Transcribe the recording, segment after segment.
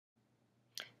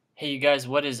Hey you guys,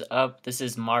 what is up? This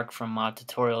is Mark from Mod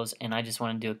Tutorials, and I just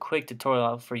want to do a quick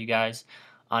tutorial for you guys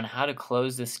on how to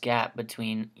close this gap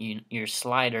between your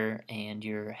slider and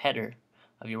your header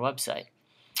of your website.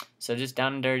 So just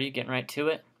down and dirty, getting right to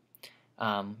it.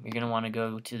 You're going to want to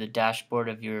go to the dashboard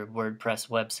of your WordPress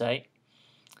website.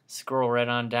 Scroll right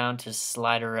on down to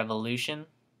Slider Revolution.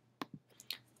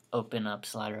 Open up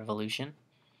Slider Revolution.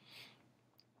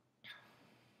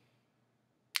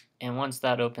 And once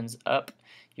that opens up,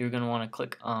 you're going to want to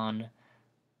click on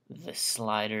the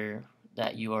slider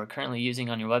that you are currently using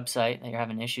on your website that you're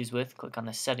having issues with. Click on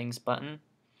the settings button,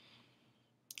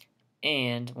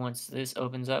 and once this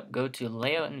opens up, go to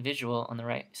layout and visual on the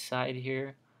right side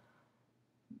here,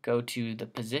 go to the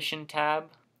position tab,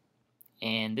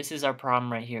 and this is our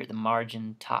problem right here, the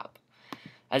margin top.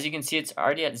 As you can see, it's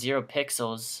already at 0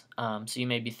 pixels, so you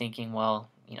may be thinking, well,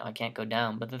 I can't go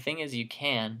down, but the thing is you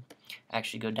can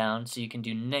actually go down, so you can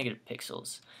do negative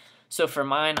pixels. So for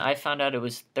mine, I found out it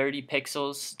was 30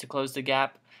 pixels to close the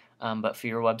gap, but for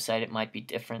your website it might be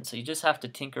different, so you just have to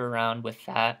tinker around with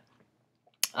that.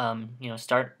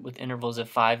 Start with intervals of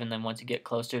 5, and then once you get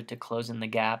closer to closing the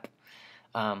gap,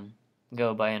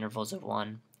 go by intervals of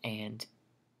 1, and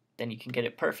then you can get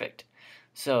it perfect.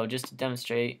 So just to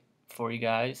demonstrate for you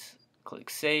guys, click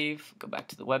save, go back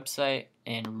to the website,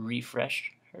 and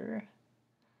refresh her.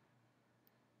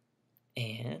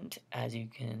 And as you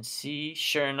can see,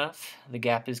 sure enough, the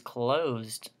gap is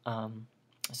closed.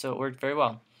 So it worked very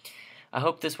well. I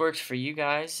hope this works for you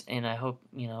guys, and I hope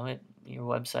your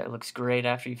website looks great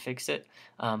after you fix it.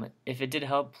 If it did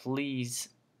help, please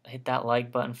hit that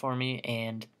like button for me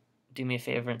and do me a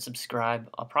favor and subscribe.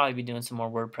 I'll probably be doing some more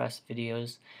WordPress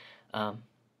videos,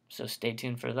 so stay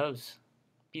tuned for those.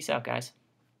 Peace out, guys.